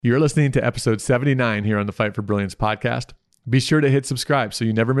You're listening to episode 79 here on the Fight for Brilliance podcast. Be sure to hit subscribe so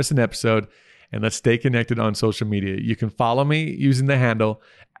you never miss an episode, and let's stay connected on social media. You can follow me using the handle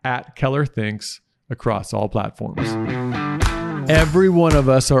 @KellerThinks across all platforms. Every one of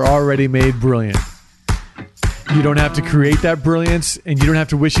us are already made brilliant. You don't have to create that brilliance, and you don't have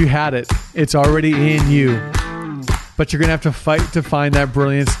to wish you had it. It's already in you. But you're going to have to fight to find that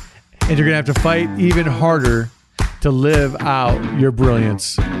brilliance, and you're going to have to fight even harder to live out your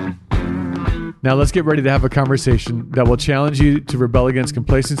brilliance. Now let's get ready to have a conversation that will challenge you to rebel against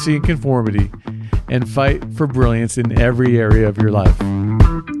complacency and conformity and fight for brilliance in every area of your life.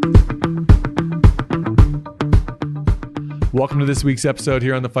 Welcome to this week's episode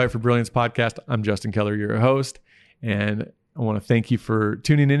here on the Fight for Brilliance podcast. I'm Justin Keller, your host, and I want to thank you for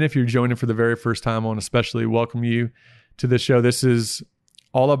tuning in. If you're joining for the very first time, I want to especially welcome you to the show. This is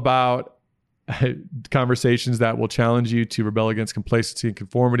all about conversations that will challenge you to rebel against complacency and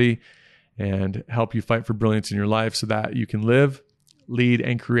conformity and help you fight for brilliance in your life so that you can live, lead,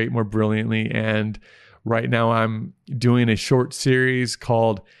 and create more brilliantly. And right now I'm doing a short series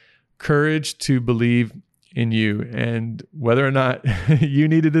called Courage to Believe in You. And whether or not you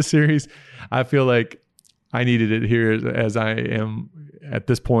needed this series, I feel like I needed it here as I am at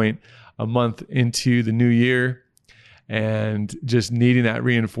this point a month into the new year, and just needing that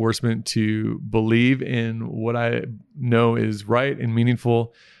reinforcement to believe in what I know is right and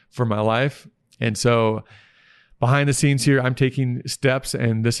meaningful for my life. And so behind the scenes here, I'm taking steps,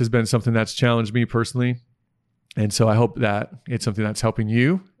 and this has been something that's challenged me personally. And so I hope that it's something that's helping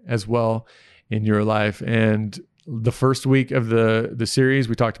you as well in your life. And the first week of the series,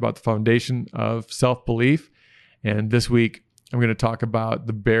 we talked about the foundation of self-belief. And this week, I'm going to talk about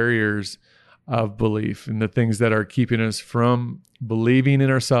the barriers of belief and the things that are keeping us from believing in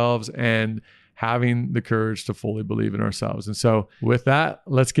ourselves and having the courage to fully believe in ourselves. And so with that,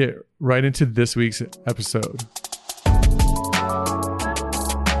 let's get right into this week's episode.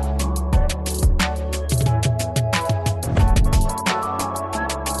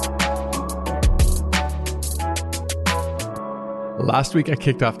 Last week, I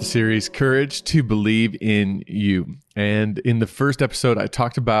kicked off the series, Courage to Believe in You. And in the first episode, I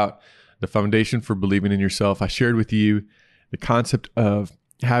talked about the foundation for believing in yourself. I shared with you the concept of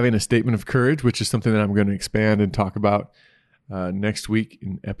having a statement of courage, which is something that I'm going to expand and talk about next week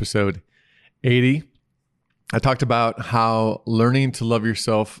in episode 80. I talked about how learning to love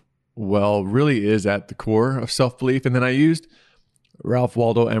yourself well really is at the core of self-belief. And then I used Ralph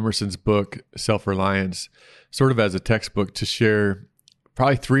Waldo Emerson's book, Self-Reliance, sort of as a textbook to share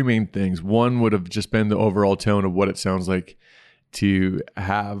probably three main things. One would have just been the overall tone of what it sounds like to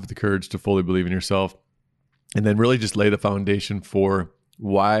have the courage to fully believe in yourself, and then really just lay the foundation for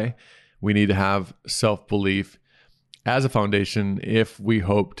why we need to have self-belief as a foundation if we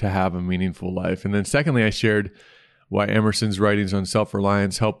hope to have a meaningful life. And then secondly, I shared why Emerson's writings on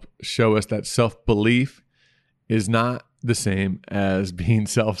self-reliance help show us that self-belief is not the same as being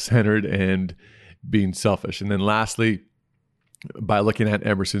self-centered and being selfish. And then lastly, by looking at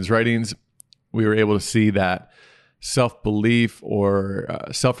Emerson's writings, we were able to see that self-belief or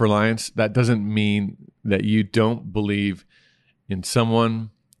self-reliance, that doesn't mean that you don't believe in someone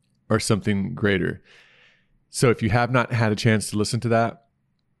or something greater. So if you have not had a chance to listen to that,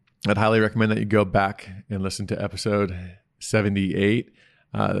 I'd highly recommend that you go back and listen to episode 78.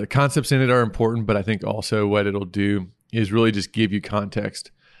 The concepts in it are important, but I think also what it'll do is really just give you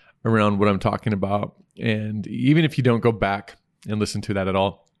context around what I'm talking about. And even if you don't go back and listen to that at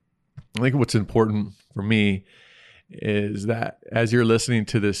all, I think what's important for me is that as you're listening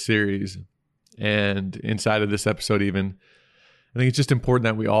to this series and inside of this episode even, I think it's just important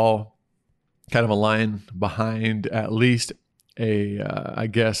that we all kind of align behind at least a, I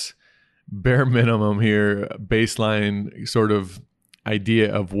guess, bare minimum here, baseline sort of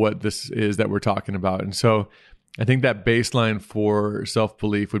idea of what this is that we're talking about. And so I think that baseline for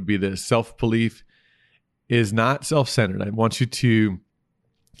self-belief would be this. Self-belief is not self-centered. I want you to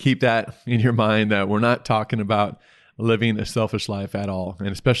keep that in your mind, that we're not talking about living a selfish life at all. And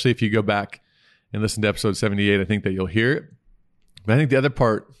especially if you go back and listen to episode 78, I think that you'll hear it. But I think the other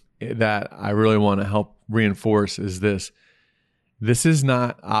part that I really want to help reinforce is this. This is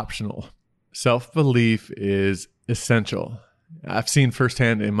not optional. Self-belief is essential. I've seen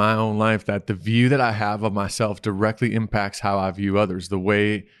firsthand in my own life that the view that I have of myself directly impacts how I view others. The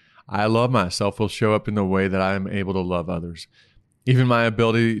way I love myself will show up in the way that I am able to love others. Even my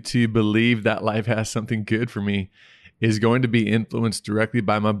ability to believe that life has something good for me is going to be influenced directly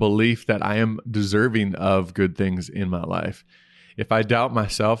by my belief that I am deserving of good things in my life. If I doubt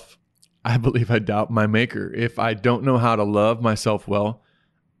myself, I believe I doubt my maker. If I don't know how to love myself well,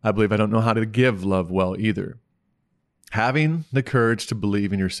 I believe I don't know how to give love well either. Having the courage to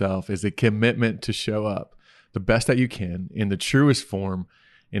believe in yourself is a commitment to show up the best that you can in the truest form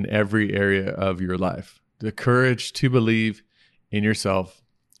in every area of your life. The courage to believe in yourself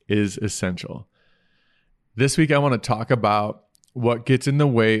is essential. This week, I want to talk about what gets in the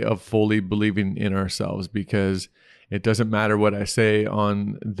way of fully believing in ourselves, because it doesn't matter what I say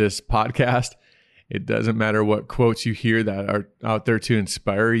on this podcast. It doesn't matter what quotes you hear that are out there to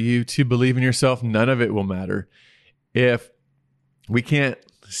inspire you to believe in yourself. None of it will matter if we can't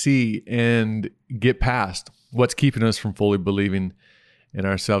see and get past what's keeping us from fully believing in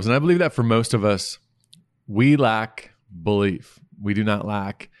ourselves. And I believe that for most of us, we lack belief. We do not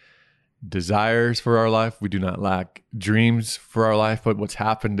lack desires for our life. We do not lack dreams for our life. But what's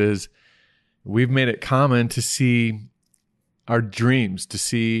happened is we've made it common to see our dreams, to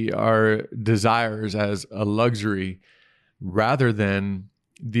see our desires as a luxury rather than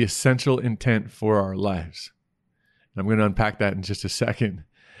the essential intent for our lives. I'm going to unpack that in just a second.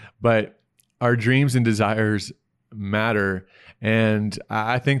 But our dreams and desires matter. And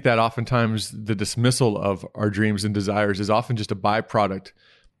I think that oftentimes the dismissal of our dreams and desires is often just a byproduct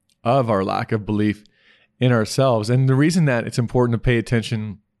of our lack of belief in ourselves. And the reason that it's important to pay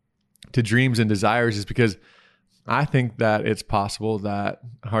attention to dreams and desires is because I think that it's possible that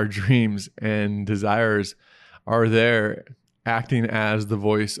our dreams and desires are there acting as the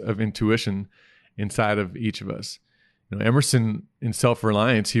voice of intuition inside of each of us. Emerson, in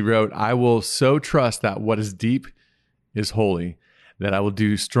Self-Reliance, he wrote, "I will so trust that what is deep is holy, that I will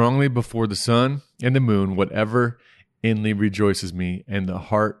do strongly before the sun and the moon whatever inly rejoices me and the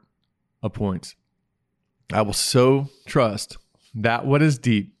heart appoints." I will so trust that what is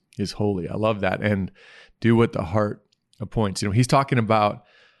deep is holy. I love that. And do what the heart appoints. He's talking about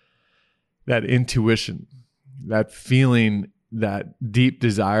that intuition, that feeling, that deep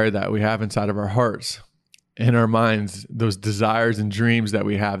desire that we have inside of our hearts. In our minds, those desires and dreams that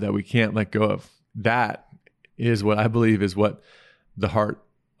we have that we can't let go of. That is what I believe is what the heart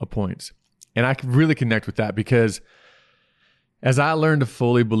appoints. And I can really connect with that because as I learned to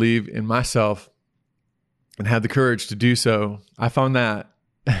fully believe in myself and have the courage to do so, I found that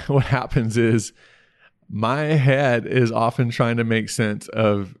what happens is my head is often trying to make sense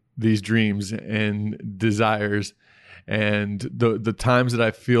of these dreams and desires. And the times that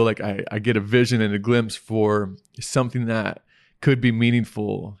I feel like I get a vision and a glimpse for something that could be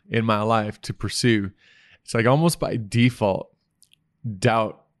meaningful in my life to pursue, it's like almost by default,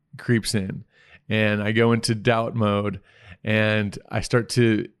 doubt creeps in. And I go into doubt mode and I start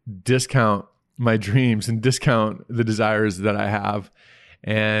to discount my dreams and discount the desires that I have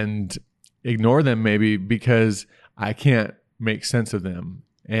and ignore them maybe because I can't make sense of them.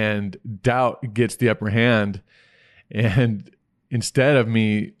 And doubt gets the upper hand. And instead of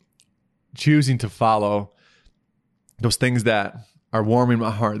me choosing to follow those things that are warming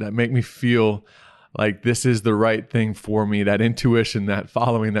my heart, that make me feel like this is the right thing for me, that intuition, that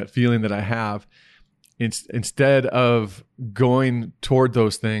following, that feeling that I have, instead of going toward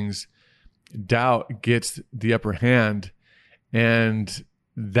those things, doubt gets the upper hand. And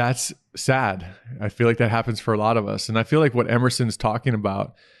that's sad. I feel like that happens for a lot of us. And I feel like what Emerson's talking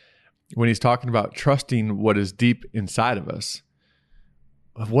about when he's talking about trusting what is deep inside of us,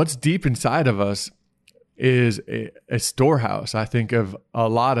 what's deep inside of us is a storehouse, I think, of a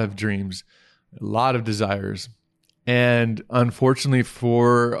lot of dreams, a lot of desires. And unfortunately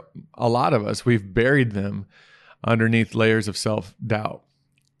for a lot of us, we've buried them underneath layers of self-doubt.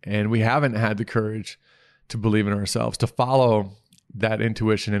 And we haven't had the courage to believe in ourselves, to follow that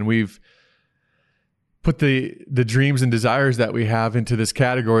intuition. And we've put the dreams and desires that we have into this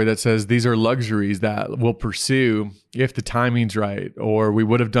category that says these are luxuries that we'll pursue if the timing's right, or we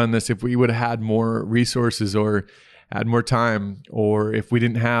would have done this if we would have had more resources or had more time, or if we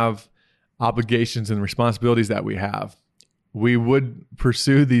didn't have obligations and responsibilities that we have. We would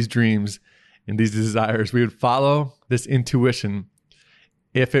pursue these dreams and these desires. We would follow this intuition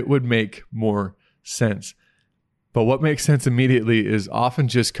if it would make more sense. But what makes sense immediately is often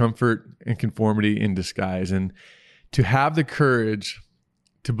just comfort and conformity in disguise. And to have the courage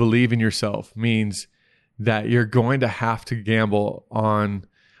to believe in yourself means that you're going to have to gamble on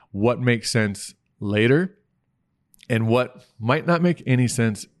what makes sense later and what might not make any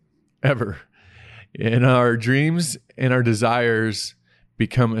sense ever. And our dreams and our desires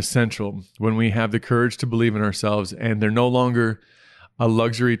become essential when we have the courage to believe in ourselves, and they're no longer a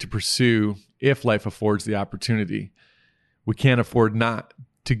luxury to pursue if life affords the opportunity. We can't afford not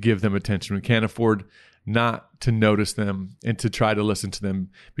to give them attention. We can't afford not to notice them and to try to listen to them,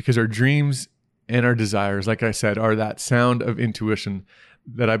 because our dreams and our desires, like I said, are that sound of intuition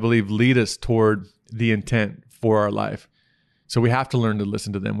that I believe lead us toward the intent for our life. So we have to learn to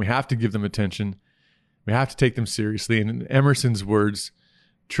listen to them. We have to give them attention. We have to take them seriously. And in Emerson's words,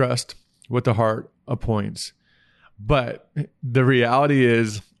 trust what the heart appoints. But the reality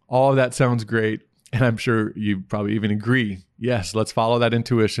is, all of that sounds great. And I'm sure you probably even agree. Yes, let's follow that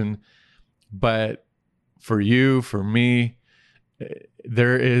intuition. But for you, for me,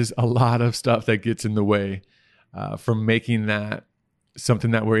 there is a lot of stuff that gets in the way from making that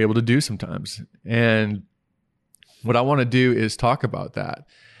something that we're able to do sometimes. And what I want to do is talk about that.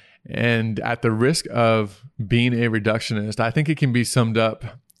 And at the risk of being a reductionist, I think it can be summed up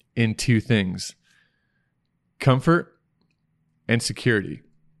in two things: comfort and security.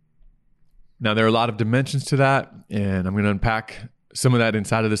 Now, there are a lot of dimensions to that, and I'm going to unpack some of that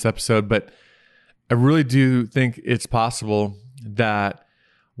inside of this episode, but I really do think it's possible that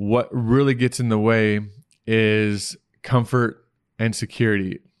what really gets in the way is comfort and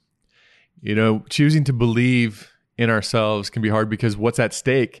security. You know, choosing to believe in ourselves can be hard because what's at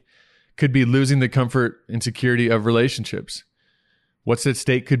stake could be losing the comfort and security of relationships. What's at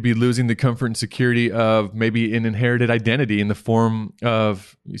stake could be losing the comfort and security of maybe an inherited identity in the form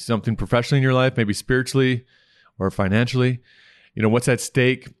of something professionally in your life, maybe spiritually or financially. You know, what's at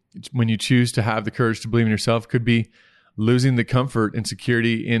stake when you choose to have the courage to believe in yourself could be losing the comfort and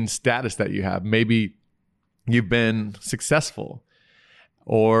security in status that you have. Maybe you've been successful,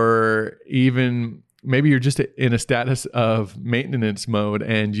 or even maybe you're just in a status of maintenance mode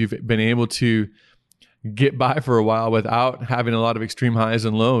and you've been able to get by for a while without having a lot of extreme highs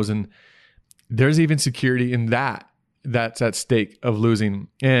and lows. And there's even security in that's at stake of losing.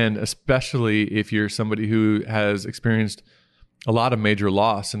 And especially if you're somebody who has experienced a lot of major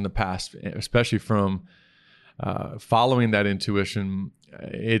loss in the past, especially from following that intuition,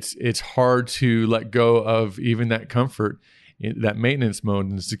 it's hard to let go of even that comfort, that maintenance mode,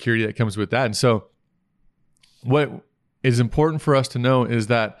 and the security that comes with that. And so what is important for us to know is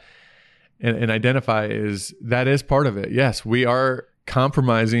that and identify is that is part of it. Yes, we are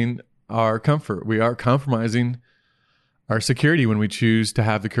compromising our comfort. We are compromising our security when we choose to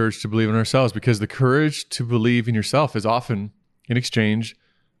have the courage to believe in ourselves, because the courage to believe in yourself is often in exchange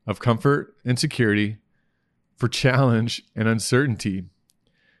of comfort and security for challenge and uncertainty. And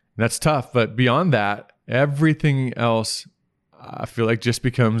that's tough, but beyond that, everything else I feel like just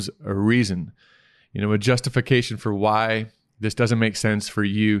becomes a reason, a justification for why this doesn't make sense for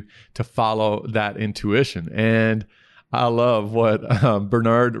you to follow that intuition. And I love what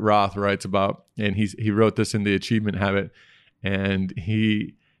Bernard Roth writes about, and he wrote this in The Achievement Habit, and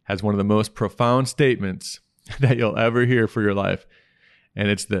he has one of the most profound statements that you'll ever hear for your life. And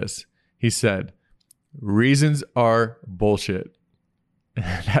it's this. He said, "Reasons are bullshit."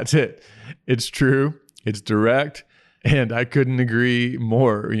 That's it. It's true. It's direct. And I couldn't agree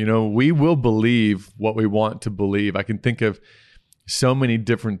more. We will believe what we want to believe. I can think of so many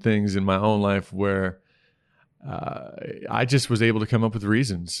different things in my own life where I just was able to come up with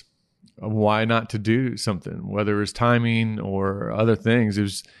reasons of why not to do something, whether it was timing or other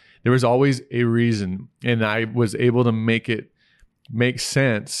things. There was always a reason, and I was able to make it make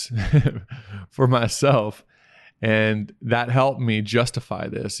sense for myself. And that helped me justify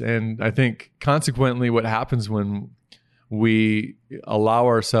this. And I think consequently, what happens when we allow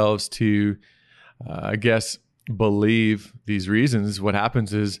ourselves to, believe these reasons, what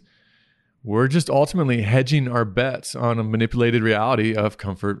happens is we're just ultimately hedging our bets on a manipulated reality of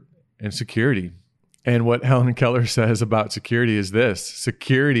comfort and security. And what Helen Keller says about security is this: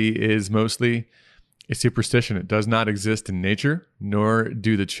 security is mostly a superstition. It does not exist in nature, nor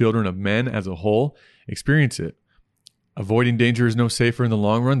do the children of men as a whole experience it. Avoiding danger is no safer in the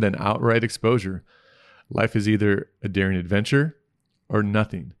long run than outright exposure. Life is either a daring adventure or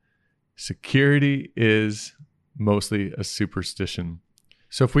nothing. Security is mostly a superstition.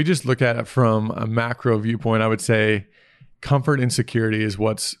 So if we just look at it from a macro viewpoint, I would say comfort and security is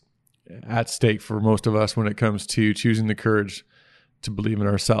what's at stake for most of us when it comes to choosing the courage to believe in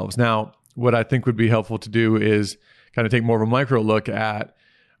ourselves. Now, what I think would be helpful to do is kind of take more of a micro look at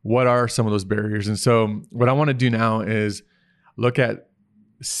what are some of those barriers. And so what I want to do now is look at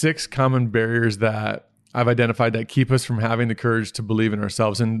 6 common barriers that I've identified that keep us from having the courage to believe in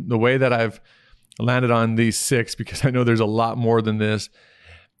ourselves. And the way that I've landed on these 6, because I know there's a lot more than this,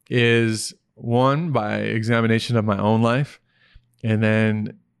 is 1, by examination of my own life. And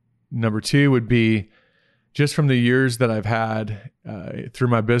then number 2 would be just from the years that I've had through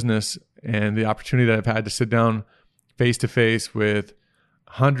my business and the opportunity that I've had to sit down face to face with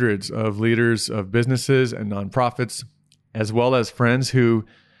hundreds of leaders of businesses and nonprofits, as well as friends who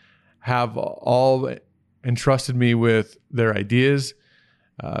have all entrusted me with their ideas,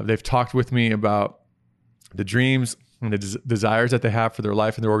 They've talked with me about the dreams and the desires that they have for their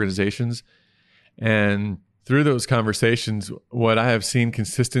life and their organizations. And through those conversations, what I have seen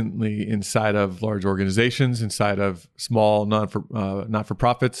consistently inside of large organizations, inside of small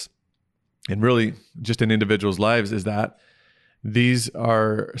not-for-profits, and really just in individuals' lives, is that these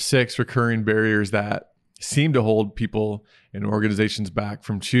are 6 recurring barriers that seem to hold people and organizations back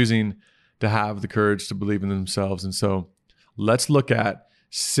from choosing to have the courage to believe in themselves. And so let's look at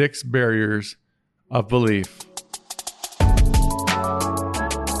 6 barriers of belief.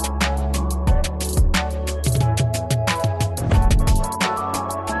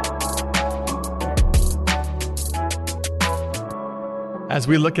 As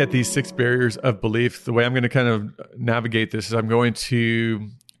we look at these 6 barriers of belief, the way I'm going to kind of navigate this is I'm going to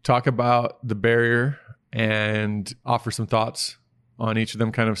talk about the barrier and offer some thoughts on each of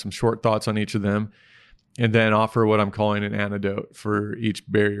them, kind of some short thoughts on each of them, and then offer what I'm calling an antidote for each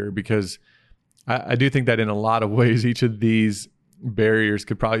barrier, because I do think that in a lot of ways, each of these barriers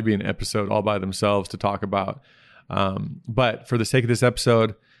could probably be an episode all by themselves to talk about. But for the sake of this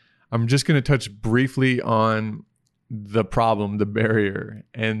episode, I'm just going to touch briefly on the problem, the barrier.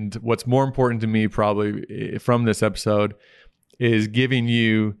 And what's more important to me probably from this episode is giving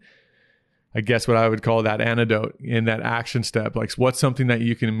you, I guess, what I would call that antidote in that action step. Like, what's something that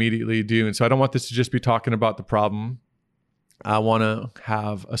you can immediately do? And so I don't want this to just be talking about the problem. I want to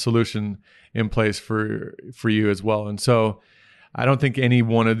have a solution in place for you as well. And so I don't think any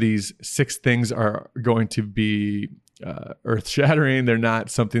one of these 6 things are going to be earth-shattering. They're not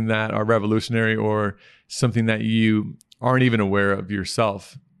something that are revolutionary or something that you aren't even aware of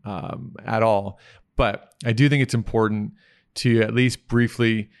yourself at all. But I do think it's important to at least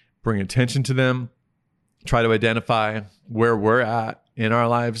briefly bring attention to them, try to identify where we're at in our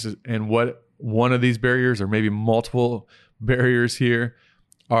lives and what one of these barriers, or maybe multiple barriers here,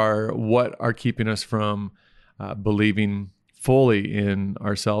 are what are keeping us from believing fully in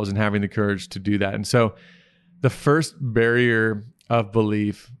ourselves and having the courage to do that. And so the first barrier of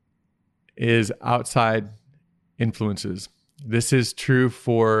belief is outside influences. This is true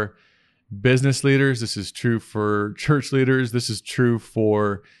for business leaders. This is true for church leaders. This is true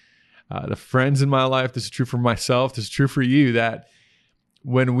for the friends in my life. This is true for myself. This is true for you, that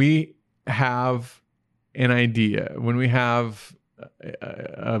when we have an idea, when we have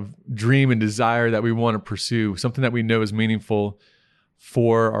a dream and desire that we want to pursue, something that we know is meaningful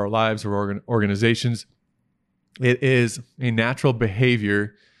for our lives or organizations, it is a natural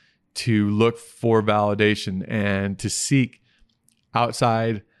behavior to look for validation and to seek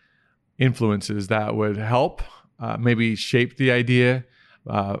outside influences that would help maybe shape the idea.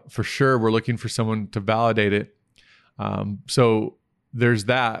 For sure, we're looking for someone to validate it. So there's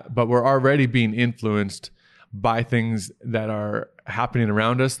that, but we're already being influenced by things that are happening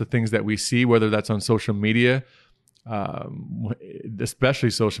around us, the things that we see, whether that's on social media, especially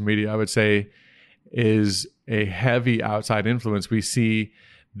social media, I would say, is a heavy outside influence. We see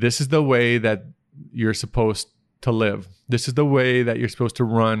this is the way that you're supposed to live. This is the way that you're supposed to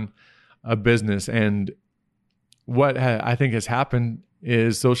run a business. And what I think has happened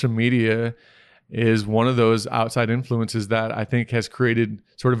is social media is one of those outside influences that I think has created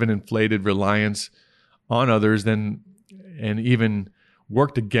sort of an inflated reliance on others and even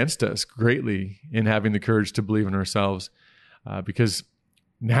worked against us greatly in having the courage to believe in ourselves, because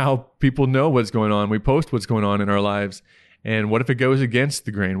now people know what's going on. We post what's going on in our lives. And what if it goes against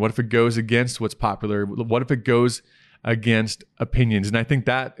the grain? What if it goes against what's popular? What if it goes against opinions? And I think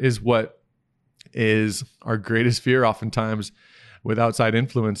that is what is our greatest fear oftentimes with outside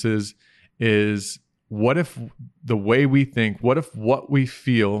influences is, what if the way we think, what if what we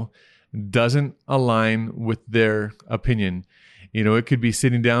feel doesn't align with their opinion? You know, it could be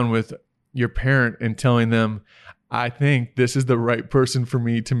sitting down with your parent and telling them, I think this is the right person for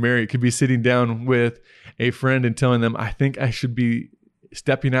me to marry. It could be sitting down with a friend and telling them, I think I should be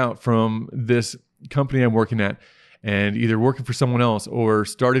stepping out from this company I'm working at and either working for someone else or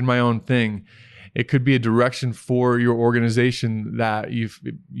starting my own thing. It could be a direction for your organization that you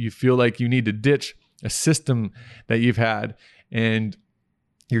feel like you need to ditch a system that you've had, and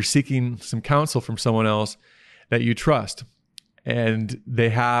you're seeking some counsel from someone else that you trust, and they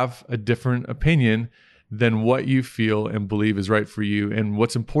have a different opinion than what you feel and believe is right for you. And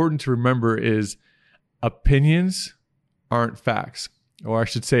what's important to remember is opinions aren't facts. Or I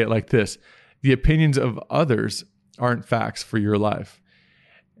should say it like this: the opinions of others aren't facts for your life.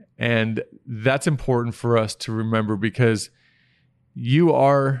 And that's important for us to remember, because you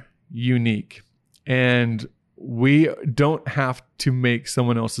are unique, and we don't have to make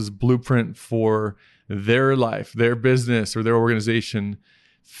someone else's blueprint for their life, their business, or their organization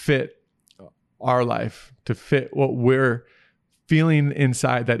fit our life, to fit what we're feeling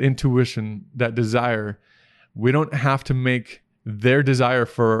inside, that intuition, that desire. We don't have to make their desire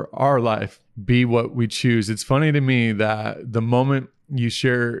for our life be what we choose. It's funny to me that the moment you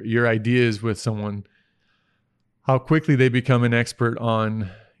share your ideas with someone, how quickly they become an expert on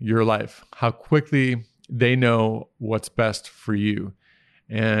your life, how quickly they know what's best for you.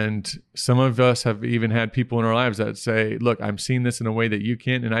 And some of us have even had people in our lives that say, look, I'm seeing this in a way that you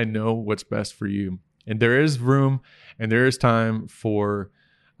can't, and I know what's best for you. And there is room and there is time for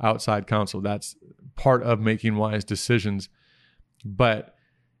outside counsel. That's part of making wise decisions. But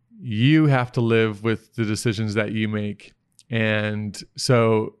you have to live with the decisions that you make. And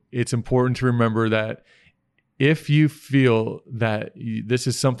so it's important to remember that if you feel that this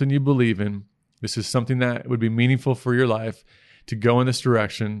is something you believe in, this is something that would be meaningful for your life to go in this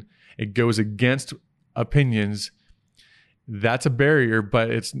direction, it goes against opinions, that's a barrier,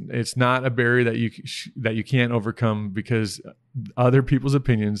 but it's not a barrier that you can't overcome, because other people's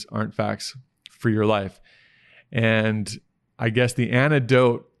opinions aren't facts for your life. And I guess the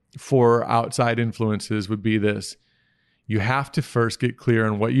antidote for outside influences would be this: you have to first get clear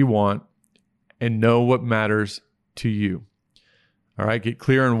on what you want and know what matters to you. All right, get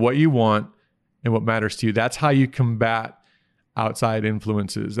clear on what you want and what matters to you. That's how you combat outside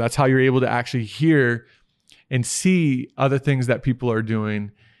influences. That's how you're able to actually hear and see other things that people are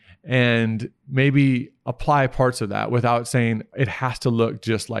doing and maybe apply parts of that without saying it has to look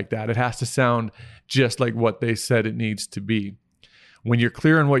just like that. It has to sound just like what they said it needs to be. When you're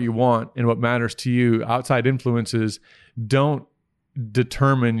clear on what you want and what matters to you, outside influences don't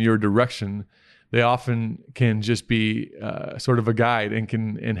determine your direction. They often can just be sort of a guide and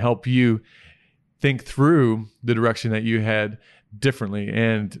can help you think through the direction that you head differently.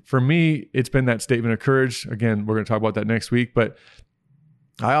 And for me, it's been that statement of courage. Again, we're going to talk about that next week, but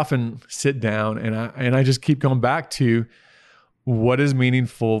I often sit down and I just keep going back to what is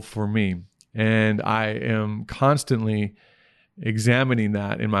meaningful for me. And I am constantly examining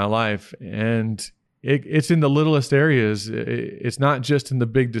that in my life. And it's in the littlest areas. It's not just in the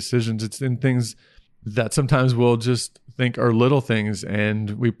big decisions. It's in things that sometimes we'll just think are little things,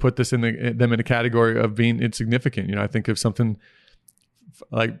 and we put them in a category of being insignificant. You know, I think of something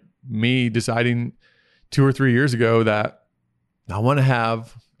like me deciding 2 or 3 years ago that I want to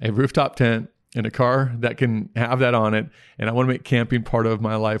have a rooftop tent and a car that can have that on it, and I want to make camping part of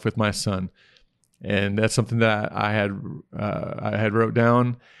my life with my son. And that's something that I had wrote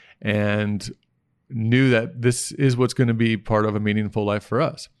down and knew that this is what's going to be part of a meaningful life for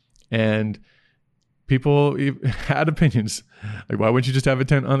us. And people had opinions, like, why wouldn't you just have a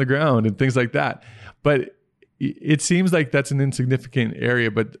tent on the ground and things like that? But it seems like that's an insignificant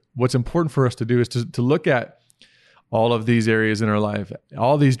area. But what's important for us to do is to look at all of these areas in our life,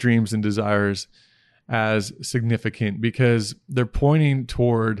 all these dreams and desires, as significant, because they're pointing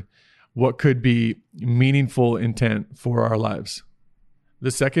toward what could be meaningful intent for our lives.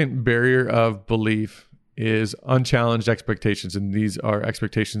 The second barrier of belief is unchallenged expectations. And these are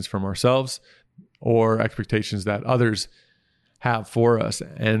expectations from ourselves or expectations that others have for us.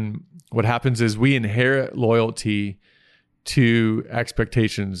 And what happens is we inherit loyalty to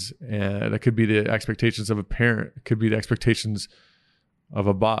expectations. And that could be the expectations of a parent. It could be the expectations of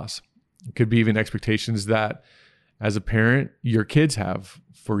a boss. It could be even expectations that, as a parent, your kids have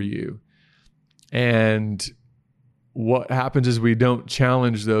for you. And what happens is we don't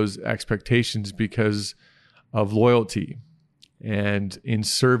challenge those expectations because of loyalty. And in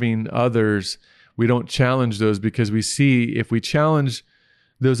serving others, we don't challenge those because we see if we challenge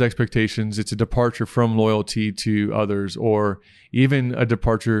those expectations, it's a departure from loyalty to others, or even a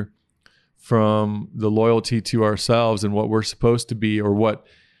departure from the loyalty to ourselves and what we're supposed to be, or what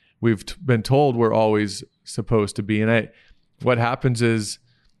we've been told we're always supposed to be. And what happens is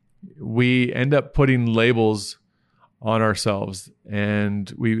we end up putting labels on ourselves,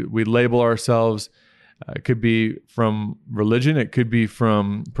 and we label ourselves. It could be from religion, it could be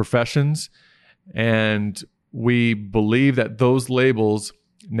from professions, and we believe that those labels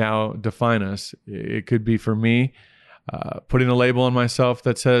now define us. It could be, for me, putting a label on myself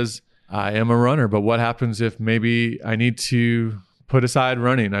that says I am a runner. But what happens if maybe I need to put aside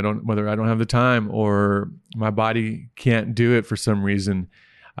running? Whether I don't have the time or my body can't do it for some reason.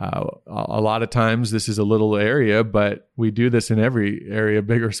 A lot of times, this is a little area, but we do this in every area,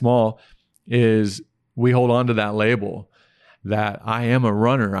 big or small, is we hold on to that label that I am a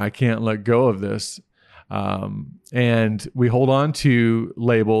runner. I can't let go of this. And we hold on to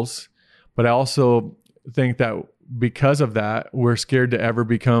labels, but I also think that because of that, we're scared to ever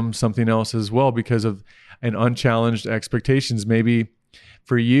become something else as well, because of an unchallenged expectations. Maybe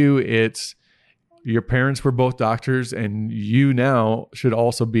For you, it's your parents were both doctors and you now should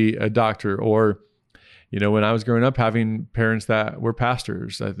also be a doctor. Or, when I was growing up, having parents that were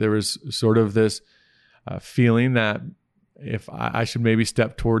pastors, there was sort of this feeling that if I should maybe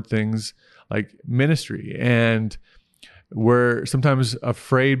step toward things like ministry. And we're sometimes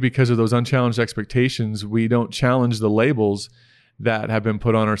afraid because of those unchallenged expectations. We don't challenge the labels that have been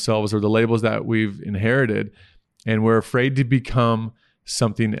put on ourselves or the labels that we've inherited. And we're afraid to become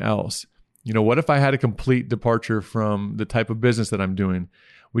something else. What if I had a complete departure from the type of business that I'm doing?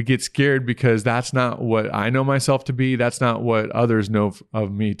 We get scared because that's not what I know myself to be. That's not what others know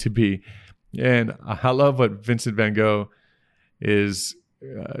of me to be. And I love what Vincent van Gogh is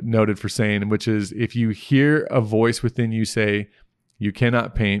noted for saying, which is, if you hear a voice within you say, you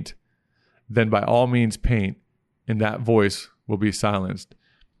cannot paint, then by all means paint, and that voice will be silenced.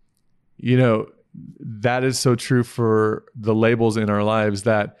 That is so true for the labels in our lives,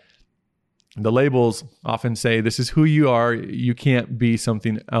 that the labels often say, this is who you are. You can't be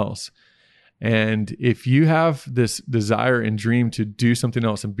something else. And if you have this desire and dream to do something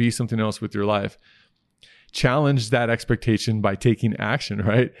else and be something else with your life, challenge that expectation by taking action,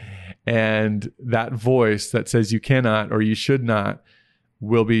 right? And that voice that says you cannot or you should not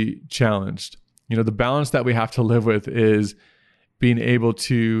will be challenged. The balance that we have to live with is being able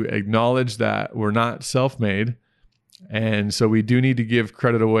to acknowledge that we're not self-made. And so we do need to give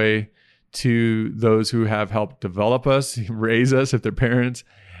credit away to those who have helped develop us, raise us if they're parents,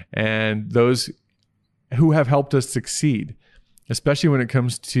 and those who have helped us succeed, especially when it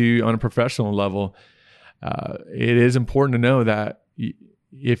comes to on a professional level. It is important to know that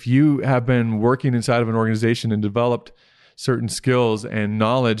if you have been working inside of an organization and developed certain skills and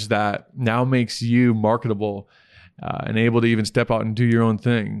knowledge that now makes you marketable and able to even step out and do your own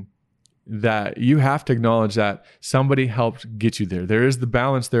thing, that you have to acknowledge that somebody helped get you there. There is the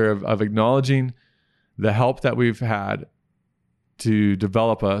balance there of acknowledging the help that we've had to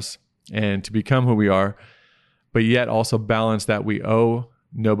develop us and to become who we are, but yet also balance that we owe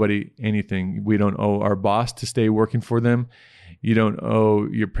nobody anything. We don't owe our boss to stay working for them. You don't owe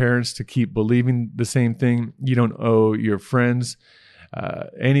your parents to keep believing the same thing. You don't owe your friends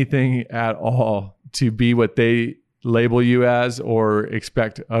anything at all to be what they label you as or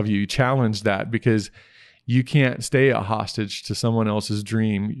expect of you. Challenge that, because you can't stay a hostage to someone else's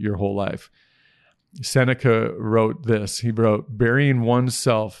dream your whole life. Seneca wrote this. He wrote, "Burying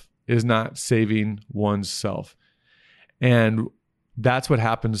oneself is not saving oneself." And that's what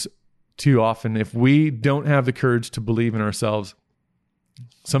happens too often. If we don't have the courage to believe in ourselves,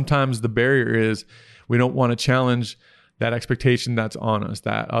 sometimes the barrier is we don't want to challenge that expectation that's on us,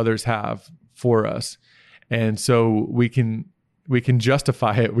 that others have for us. And so we can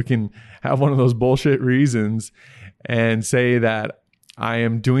justify it. We can have one of those bullshit reasons and say that I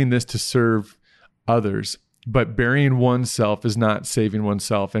am doing this to serve others. But burying oneself is not saving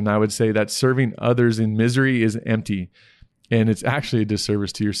oneself. And I would say that serving others in misery is empty. And it's actually a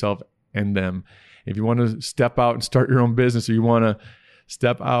disservice to yourself and them. If you want to step out and start your own business, or you want to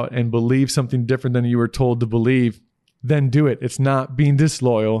step out and believe something different than you were told to believe, then do it. It's not being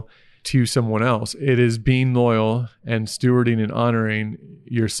disloyal to someone else. It is being loyal and stewarding and honoring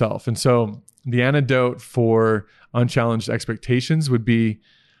yourself. And so the antidote for unchallenged expectations would be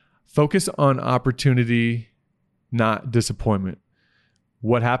focus on opportunity, not disappointment.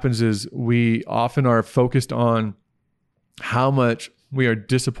 What happens is we often are focused on how much we are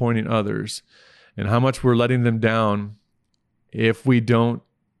disappointing others and how much we're letting them down if we don't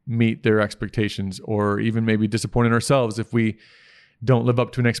meet their expectations, or even maybe disappointing ourselves if we don't live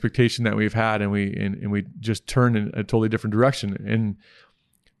up to an expectation that we've had and we just turn in a totally different direction. And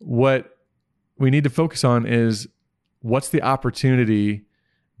what we need to focus on is what's the opportunity,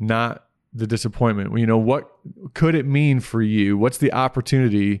 not the disappointment. What could it mean for you? What's the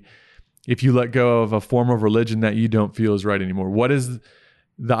opportunity if you let go of a form of religion that you don't feel is right anymore? What is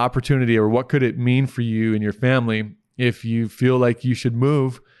the opportunity, or what could it mean for you and your family if you feel like you should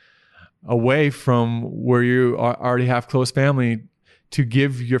move away from where you already have close family to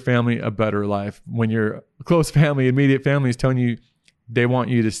give your family a better life, when your close family, immediate family is telling you they want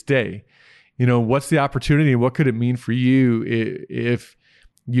you to stay? What's the opportunity? What could it mean for you if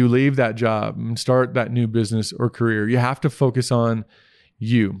you leave that job and start that new business or career? You have to focus on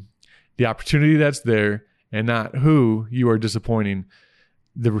you, the opportunity that's there, and not who you are disappointing.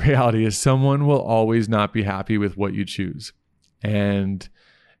 The reality is someone will always not be happy with what you choose, and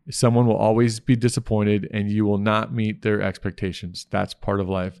someone will always be disappointed, and you will not meet their expectations. That's part of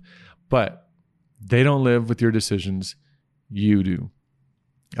life. But they don't live with your decisions. You do.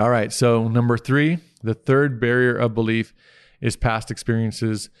 All right. So number 3, the third barrier of belief is past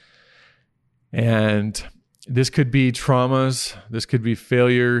experiences. And this could be traumas, this could be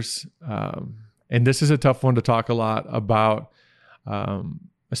failures. And this is a tough one to talk a lot about,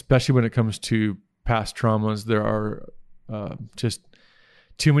 especially when it comes to past traumas. There are just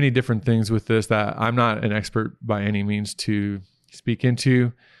too many different things with this that I'm not an expert by any means to speak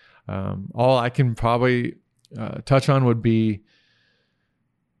into. All I can probably touch on would be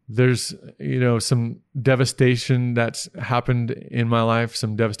there's, some devastation that's happened in my life,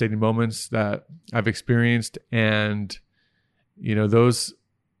 some devastating moments that I've experienced. And, those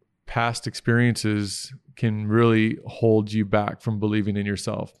past experiences can really hold you back from believing in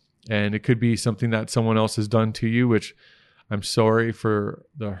yourself. And it could be something that someone else has done to you, which I'm sorry for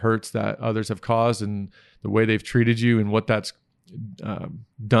the hurts that others have caused and the way they've treated you and what that's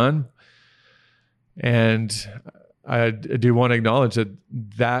done. And I do want to acknowledge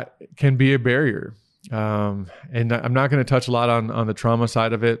that can be a barrier. And I'm not going to touch a lot on the trauma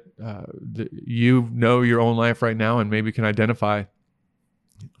side of it. You know your own life right now and maybe can identify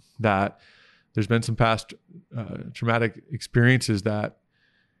that there's been some past traumatic experiences that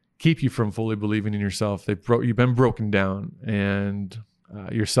keep you from fully believing in yourself. You've been broken down, and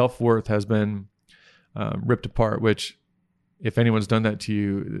your self-worth has been ripped apart, which if anyone's done that to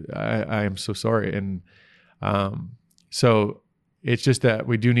you, I am so sorry. And so it's just that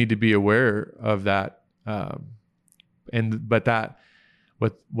we do need to be aware of that. But that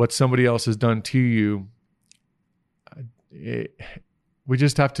what somebody else has done to you, we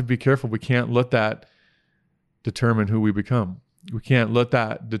just have to be careful. We can't let that determine who we become. We can't let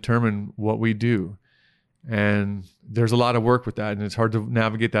that determine what we do. And there's a lot of work with that, and it's hard to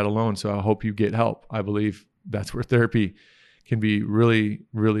navigate that alone. So I hope you get help. I believe that's where therapy can be really,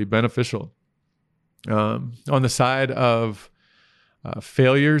 really beneficial. On the side of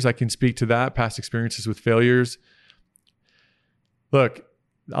failures, I can speak to that, past experiences with failures. Look,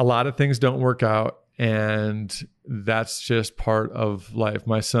 a lot of things don't work out, and that's just part of life.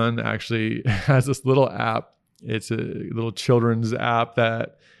 My son actually has this little app. It's a little children's app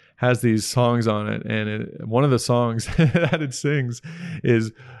that has these songs on it. And one of the songs that it sings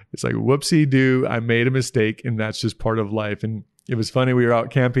is, it's like, whoopsie doo, I made a mistake, and that's just part of life. And it was funny. We were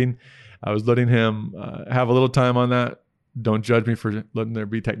out camping. I was letting him have a little time on that. Don't judge me for letting there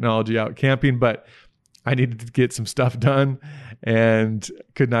be technology out camping, but I needed to get some stuff done and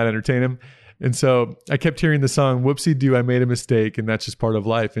could not entertain him. And so I kept hearing the song, whoopsie doo, I made a mistake, and that's just part of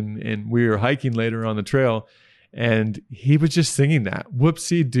life. And we were hiking later on the trail, and he was just singing that,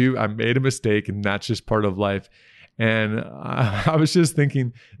 whoopsie doo, I made a mistake, and that's just part of life. And I was just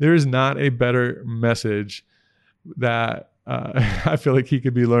thinking, there is not a better message that I feel like he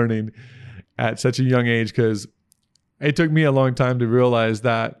could be learning at such a young age, because it took me a long time to realize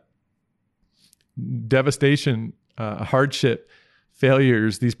that devastation, hardship,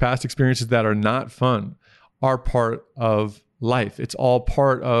 failures, these past experiences that are not fun are part of life. It's all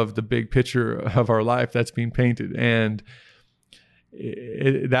part of the big picture of our life that's being painted. And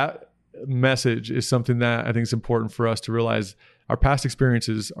that message is something that I think is important for us to realize. Our past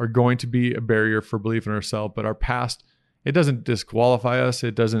experiences are going to be a barrier for believing in ourselves, but our past, it doesn't disqualify us.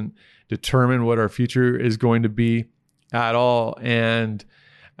 It doesn't determine what our future is going to be at all. And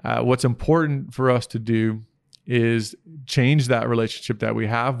what's important for us to do is change that relationship that we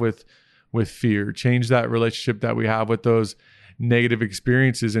have with fear, change that relationship that we have with those negative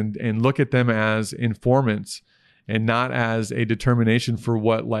experiences, and look at them as informants and not as a determination for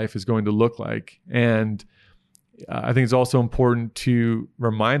what life is going to look like. And I think it's also important to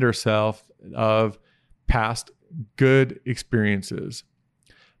remind ourselves of past good experiences,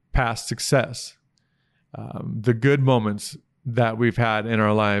 past success, the good moments that we've had in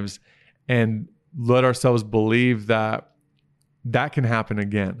our lives, and let ourselves believe that that can happen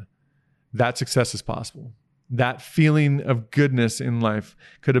again. That success is possible. That feeling of goodness in life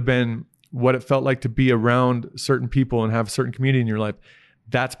could have been what it felt like to be around certain people and have a certain community in your life.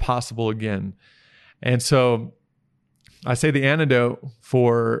 That's possible again. And so I say the antidote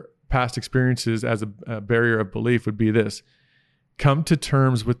for past experiences as a barrier of belief would be this: come to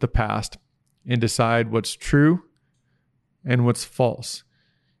terms with the past and decide what's true and what's false.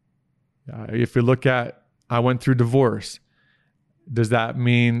 If we look at, I went through divorce, does that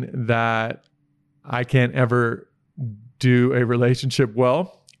mean that I can't ever do a relationship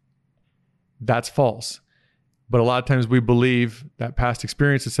well? That's false. But a lot of times we believe that past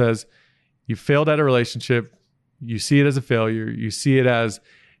experience that says you failed at a relationship, you see it as a failure, you see it as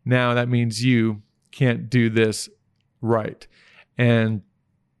now that means you can't do this right. And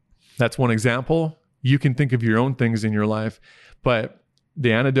that's one example. You can think of your own things in your life, but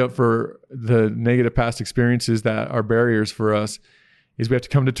the antidote for the negative past experiences that are barriers for us is we have to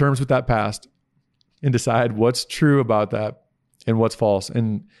come to terms with that past and decide what's true about that and what's false.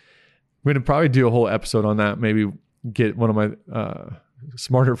 And we're going to probably do a whole episode on that. Maybe get one of my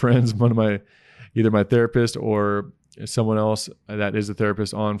smarter friends, either my therapist or someone else that is a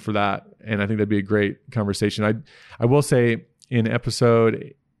therapist on for that. And I think that'd be a great conversation. I will say in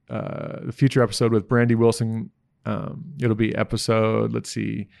the future episode with Brandy Wilson, it'll be episode,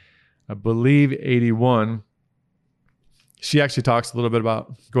 I believe 81. She actually talks a little bit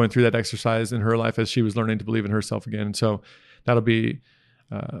about going through that exercise in her life as she was learning to believe in herself again. And so that'll be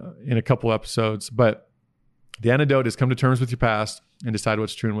in a couple episodes. But the antidote is come to terms with your past and decide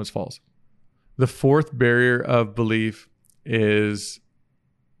what's true and what's false. The fourth barrier of belief is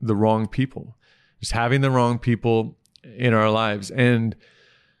the wrong people, just having the wrong people in our lives. And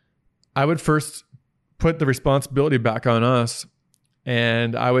I would first put the responsibility back on us.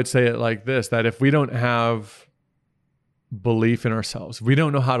 And I would say it like this, that if we don't have belief in ourselves, we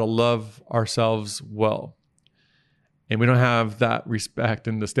don't know how to love ourselves well, and we don't have that respect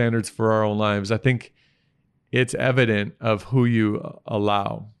and the standards for our own lives, I think it's evident of who you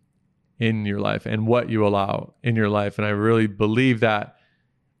allow in your life and what you allow in your life. And I really believe that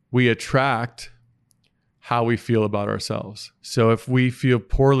we attract how we feel about ourselves. So if we feel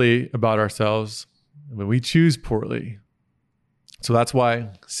poorly about ourselves, we choose poorly. So that's why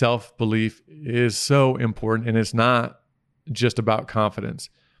self-belief is so important. And it's not just about confidence.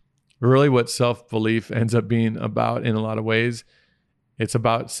 Really what self-belief ends up being about in a lot of ways, it's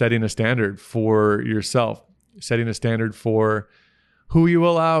about setting a standard for yourself, setting a standard for who you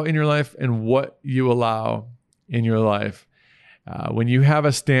allow in your life and what you allow in your life. When you have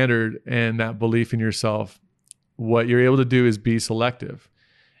a standard and that belief in yourself, what you're able to do is be selective.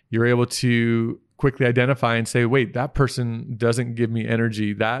 You're able to quickly identify and say, wait, that person doesn't give me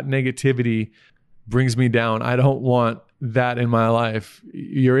energy. That negativity brings me down. I don't want that in my life.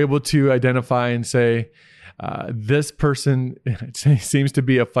 You're able to identify and say, this person seems to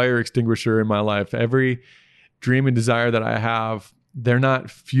be a fire extinguisher in my life. Every dream and desire that I have, they're not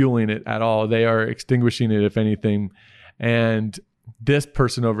fueling it at all. They are extinguishing it, if anything. And this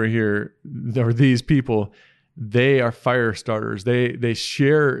person over here, or these people, they are fire starters. They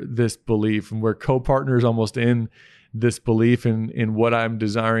share this belief, and we're co-partners almost in this belief in what I'm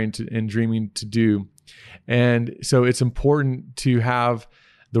desiring to and dreaming to do. And so it's important to have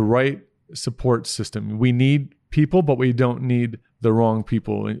the right support system. We need people, but we don't need the wrong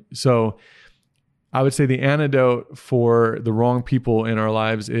people. So I would say the antidote for the wrong people in our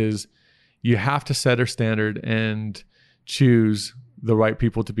lives is you have to set a standard and choose the right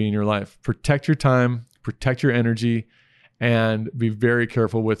people to be in your life. Protect your time, protect your energy, and be very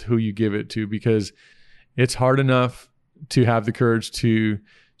careful with who you give it to, because it's hard enough to have the courage to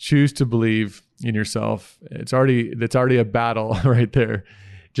choose to believe in yourself. That's already a battle right there.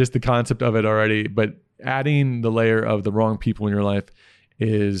 Just the concept of it already. But adding the layer of the wrong people in your life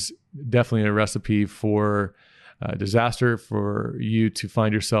is definitely a recipe for disaster, for you to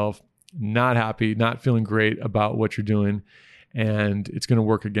find yourself not happy, not feeling great about what you're doing, and it's going to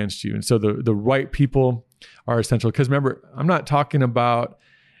work against you. And so the right people are essential. Because remember, I'm not talking about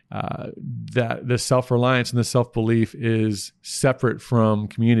that the self-reliance and the self-belief is separate from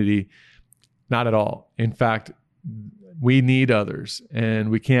community. Not at all. In fact, we need others, and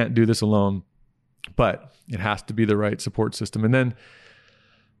we can't do this alone, but it has to be the right support system. And then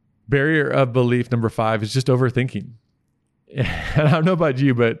barrier of belief number 5 is just overthinking. And I don't know about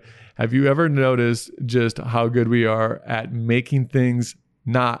you, but have you ever noticed just how good we are at making things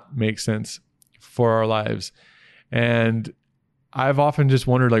not make sense for our lives? And I've often just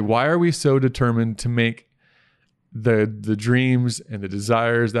wondered, why are we so determined to make the dreams and the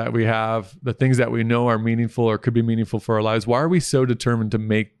desires that we have, the things that we know are meaningful or could be meaningful for our lives? Why are we so determined to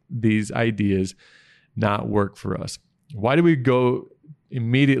make these ideas not work for us? Why do we go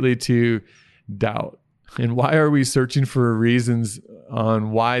immediately to doubt? And why are we searching for reasons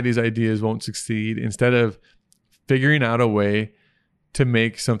on why these ideas won't succeed instead of figuring out a way to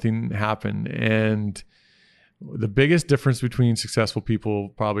make something happen? And the biggest difference between successful people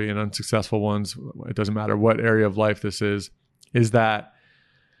probably and unsuccessful ones, it doesn't matter what area of life this is that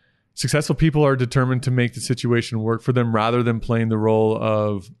successful people are determined to make the situation work for them rather than playing the role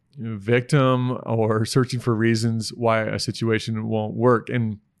of victim or searching for reasons why a situation won't work.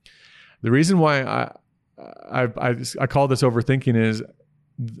 And the reason why I call this overthinking is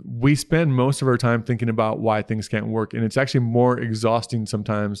we spend most of our time thinking about why things can't work. And it's actually more exhausting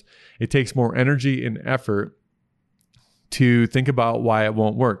sometimes. It takes more energy and effort to think about why it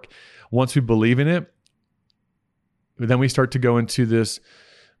won't work. Once we believe in it, then we start to go into this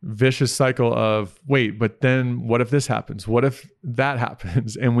vicious cycle of, wait, but then what if this happens? What if that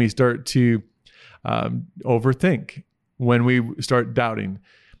happens? And we start to overthink when we start doubting.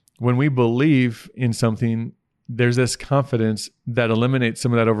 When we believe in something, there's this confidence that eliminates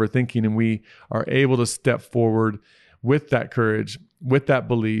some of that overthinking, and we are able to step forward with that courage, with that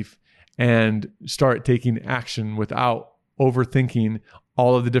belief, and start taking action without overthinking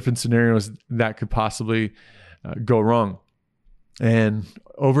all of the different scenarios that could possibly go wrong. And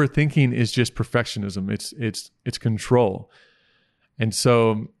overthinking is just perfectionism. It's control. And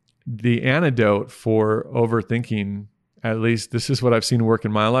so the antidote for overthinking, at least this is what I've seen work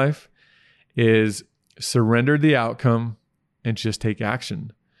in my life, is surrender the outcome and just take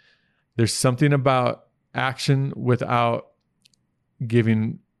action. There's something about action without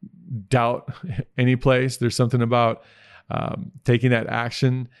giving doubt any place. There's something about taking that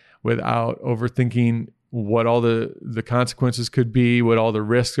action without overthinking what all the consequences could be, what all the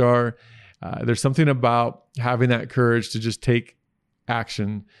risks are. There's something about having that courage to just take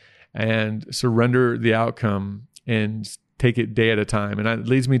action and surrender the outcome and take it day at a time. And that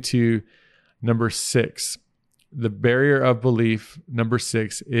leads me to number 6. The barrier of belief, number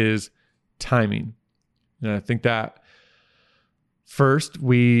 6, is timing. And I think that first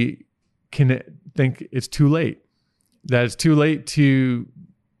we can think it's too late, that it's too late to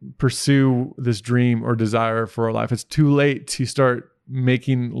pursue this dream or desire for our life. It's too late to start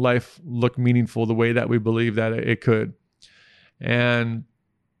making life look meaningful the way that we believe that it could. And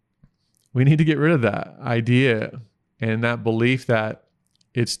we need to get rid of that idea and that belief that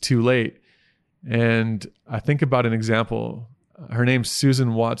it's too late. And I think about an example. Her name's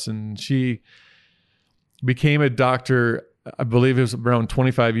Susan Watson. She became a doctor, I believe it was around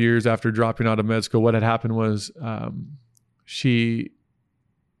 25 years after dropping out of med school. What had happened was she,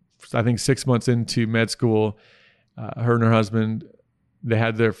 I think 6 months into med school, her and her husband, they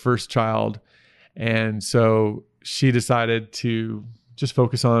had their first child. And so she decided to just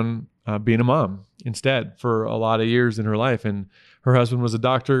focus on being a mom instead for a lot of years in her life. And her husband was a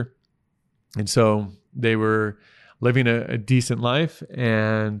doctor. And so they were living a decent life.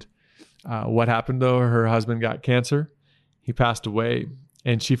 And what happened though, her husband got cancer. He passed away.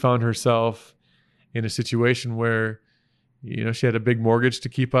 And she found herself in a situation where, she had a big mortgage to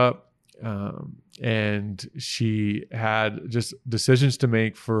keep up. And she had just decisions to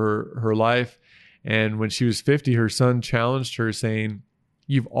make for her life. And when she was 50, her son challenged her saying,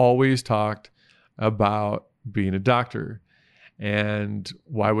 "You've always talked about being a doctor. And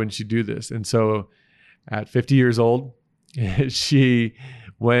why wouldn't you do this?" And so at 50 years old, she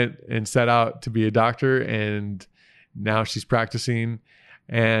went and set out to be a doctor, and now she's practicing.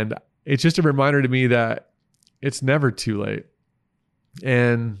 And it's just a reminder to me that it's never too late.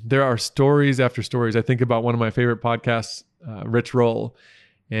 And there are stories after stories. I think about one of my favorite podcasts, Rich Roll,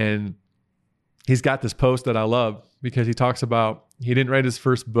 and he's got this post that I love because he talks about, he didn't write his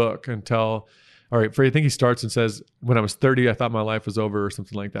first book until, I think he starts and says, when I was 30, I thought my life was over or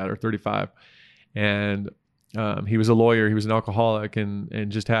something like that, or 35. And he was a lawyer. He was an alcoholic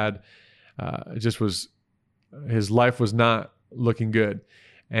and just had, his life was not looking good.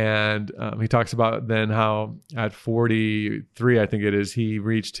 And he talks about then how at 43, I think it is, he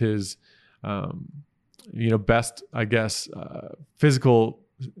reached his, best, I guess, physical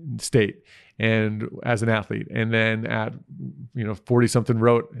state and as an athlete. And then at, 40 something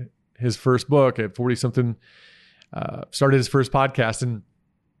wrote his first book. At 40 something, started his first podcast. And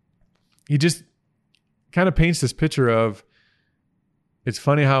he just kind of paints this picture of, it's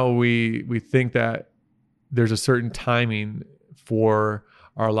funny how we think that there's a certain timing for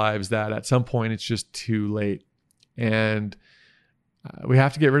our lives, that at some point it's just too late. And we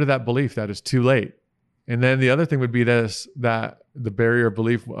have to get rid of that belief that it's too late. And then the other thing would be this, that the barrier of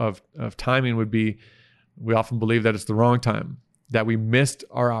belief of timing would be, we often believe that it's the wrong time, that we missed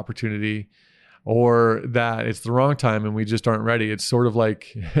our opportunity, or that it's the wrong time and we just aren't ready. It's sort of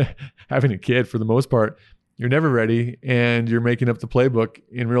like having a kid for the most part. You're never ready, and you're making up the playbook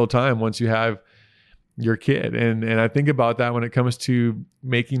in real time once you have your kid. And I think about that when it comes to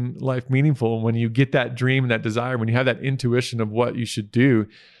making life meaningful. When you get that dream and that desire, when you have that intuition of what you should do,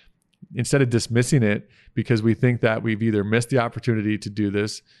 instead of dismissing it because we think that we've either missed the opportunity to do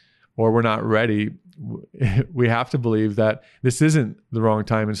this or we're not ready, we have to believe that this isn't the wrong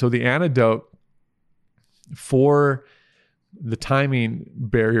time. And so the antidote for the timing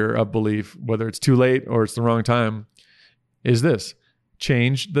barrier of belief, whether it's too late or it's the wrong time, is this: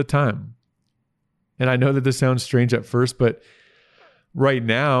 change the time. And I know that this sounds strange at first, but right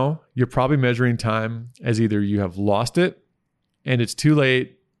now you're probably measuring time as either you have lost it and it's too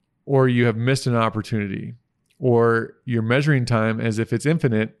late, or you have missed an opportunity, or you're measuring time as if it's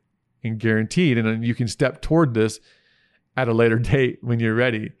infinite and guaranteed, and then you can step toward this at a later date when you're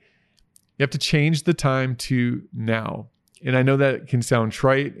ready. You have to change the time to now. And I know that can sound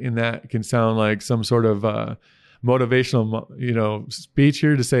trite, and that can sound like some sort of motivational, speech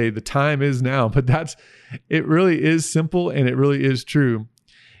here to say the time is now, but it really is simple, and it really is true.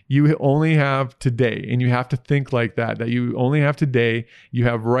 You only have today, and you have to think like that you only have today. You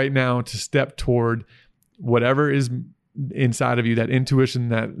have right now to step toward whatever is inside of you, that intuition,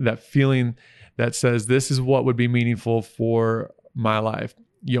 that feeling that says, this is what would be meaningful for my life.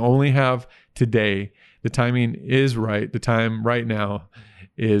 You only have today. The timing is right. The time right now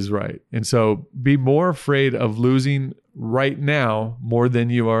is right. And so be more afraid of losing right now more than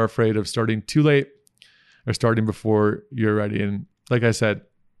you are afraid of starting too late or starting before you're ready. And like I said,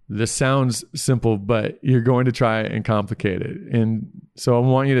 this sounds simple, but you're going to try and complicate it. And so I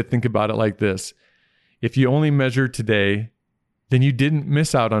want you to think about it like this. If you only measure today, then you didn't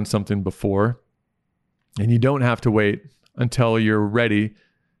miss out on something before, and you don't have to wait until you're ready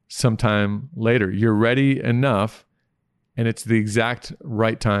sometime later. You're ready enough, and it's the exact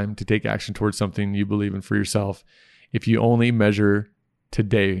right time to take action towards something you believe in for yourself if you only measure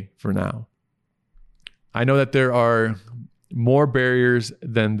today for now. I know that there are more barriers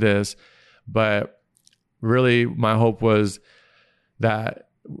than this, but really my hope was that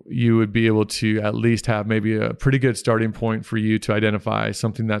you would be able to at least have maybe a pretty good starting point for you to identify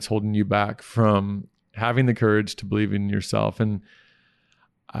something that's holding you back from having the courage to believe in yourself. And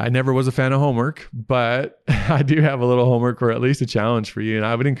I never was a fan of homework, but I do have a little homework, or at least a challenge for you. And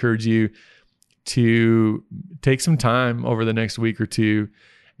I would encourage you to take some time over the next week or two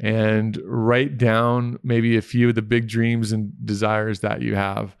and write down maybe a few of the big dreams and desires that you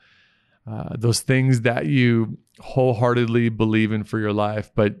have. Those things that you wholeheartedly believe in for your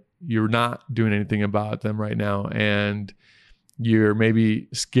life, but you're not doing anything about them right now. And you're maybe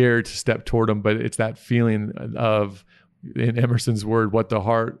scared to step toward them, but it's that feeling of, in Emerson's word, what the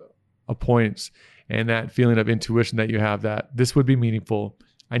heart appoints, and that feeling of intuition that you have that this would be meaningful.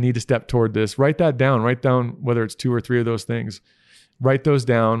 I need to step toward this. Write that down. Write down whether it's 2 or 3 of those things. Write those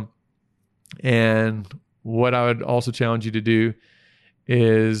down. And what I would also challenge you to do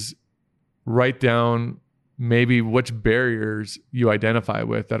is write down maybe which barriers you identify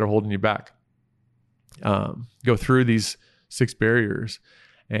with that are holding you back. Go through these 6 barriers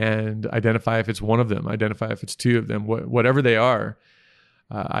and identify if it's one of them, identify if it's 2 of them, whatever they are.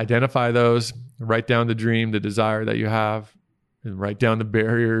 Identify those, write down the dream, the desire that you have, and write down the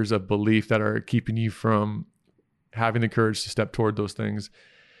barriers of belief that are keeping you from having the courage to step toward those things.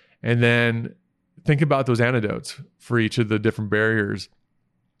 And then think about those antidotes for each of the different barriers,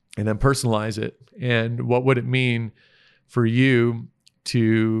 and then personalize it. And what would it mean for you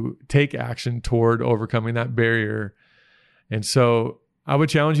to take action toward overcoming that barrier? And so I would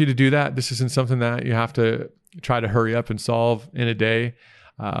challenge you to do that. This isn't something that you have to try to hurry up and solve in a day.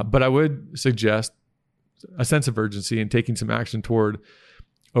 But I would suggest a sense of urgency and taking some action toward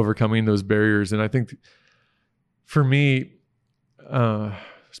overcoming those barriers. And I think for me,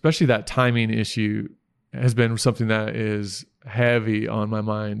 especially that timing issue has been something that is heavy on my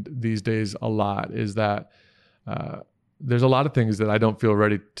mind these days a lot, is that there's a lot of things that I don't feel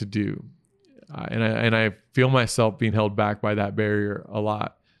ready to do. And I feel myself being held back by that barrier a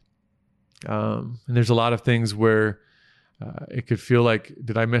lot. And there's a lot of things where it could feel like,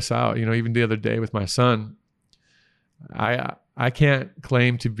 did I miss out? Even the other day with my son, I can't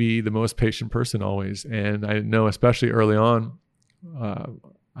claim to be the most patient person always. And I know, especially early on,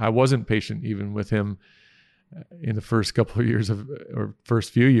 I wasn't patient even with him in the first couple of years or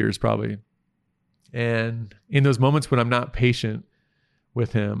first few years probably. And in those moments when I'm not patient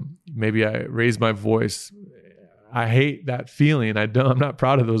with him, maybe I raise my voice. I hate that feeling. I'm not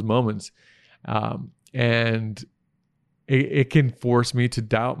proud of those moments. And it can force me to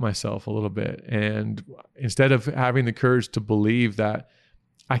doubt myself a little bit. And instead of having the courage to believe that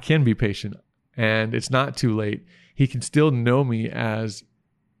I can be patient and it's not too late, he can still know me as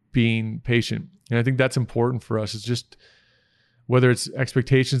being patient. And I think that's important for us. It's just, whether it's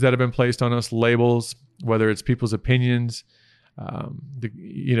expectations that have been placed on us, labels, whether it's people's opinions,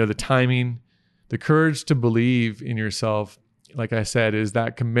 the timing, the courage to believe in yourself, like I said, is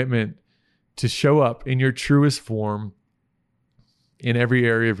that commitment to show up in your truest form in every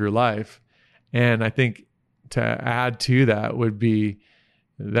area of your life. And I think to add to that would be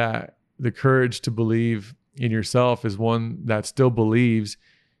that the courage to believe in yourself is one that still believes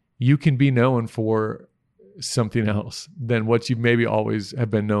you can be known for something else than what you maybe always have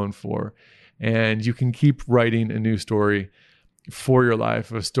been known for. And you can keep writing a new story for your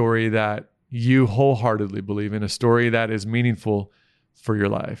life, a story that you wholeheartedly believe in, a story that is meaningful for your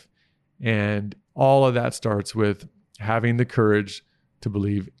life. And all of that starts with having the courage to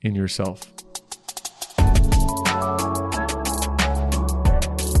believe in yourself.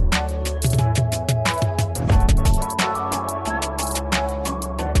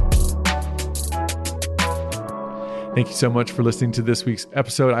 Thank you so much for listening to this week's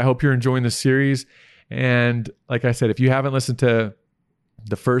episode. I hope you're enjoying the series. And like I said, if you haven't listened to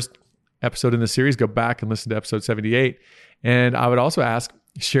the first episode in the series, go back and listen to episode 78. And I would also ask,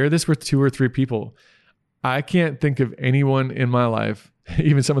 share this with 2 or 3 people. I can't think of anyone in my life,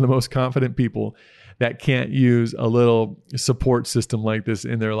 even some of the most confident people, that can't use a little support system like this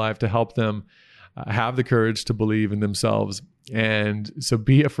in their life to help them have the courage to believe in themselves. And so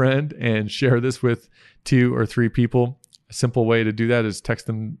be a friend and share this with 2 or 3 people. A simple way to do that is text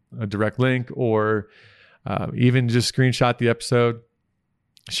them a direct link, or even just screenshot the episode,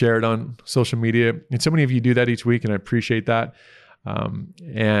 share it on social media. And so many of you do that each week, and I appreciate that.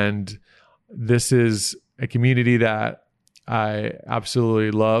 And this is a community that I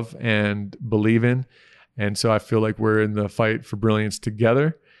absolutely love and believe in. And so I feel like we're in the fight for brilliance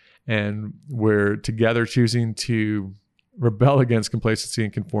together, and we're together choosing to rebel against complacency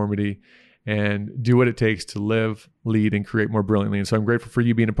and conformity and do what it takes to live, lead, and create more brilliantly. And so I'm grateful for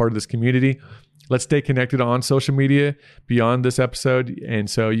you being a part of this community. Let's stay connected on social media beyond this episode. And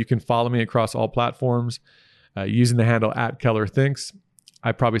so you can follow me across all platforms using the handle @KellerThinks.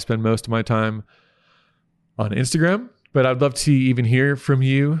 I probably spend most of my time on Instagram, but I'd love to even hear from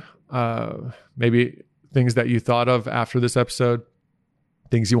you. Maybe things that you thought of after this episode,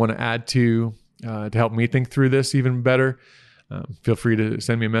 things you want to add to help me think through this even better. Feel free to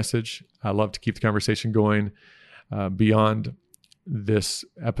send me a message. I love to keep the conversation going beyond this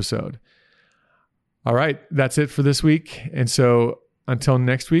episode. All right, that's it for this week. And so until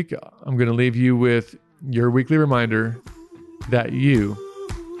next week, I'm going to leave you with your weekly reminder that you,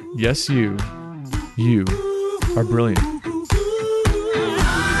 yes, you are brilliant.